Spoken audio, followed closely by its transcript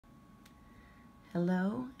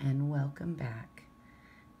Hello and welcome back.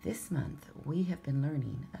 This month we have been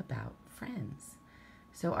learning about friends.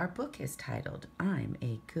 So our book is titled I'm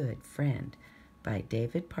a Good Friend by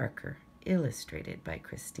David Parker, illustrated by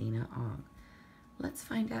Cristina Ong. Let's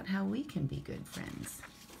find out how we can be good friends.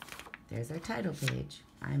 There's our title page,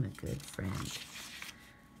 I'm a Good Friend.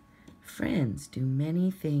 Friends do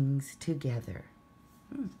many things together.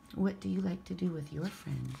 What do you like to do with your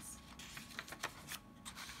friends?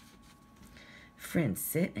 Friends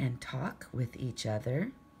sit and talk with each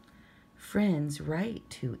other. Friends write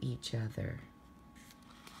to each other.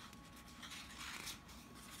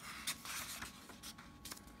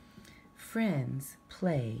 Friends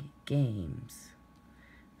play games.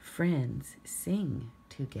 Friends sing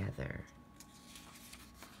together.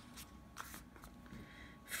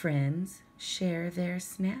 Friends share their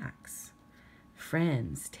snacks.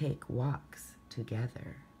 Friends take walks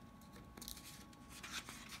together.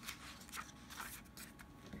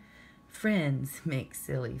 Friends make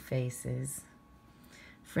silly faces.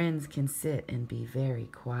 Friends can sit and be very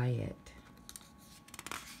quiet.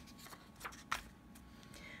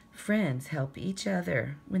 Friends help each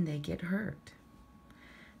other when they get hurt.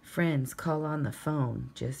 Friends call on the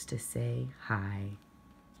phone just to say hi.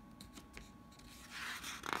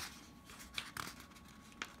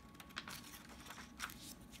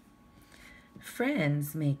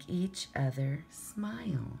 Friends make each other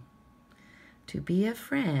smile. To be a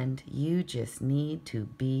friend, you just need to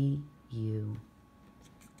be you.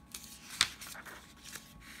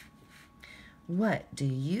 What do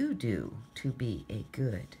you do to be a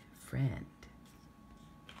good friend?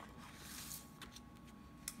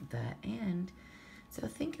 The end. So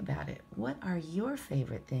think about it. What are your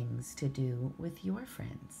favorite things to do with your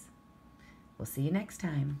friends? We'll see you next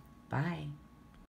time. Bye.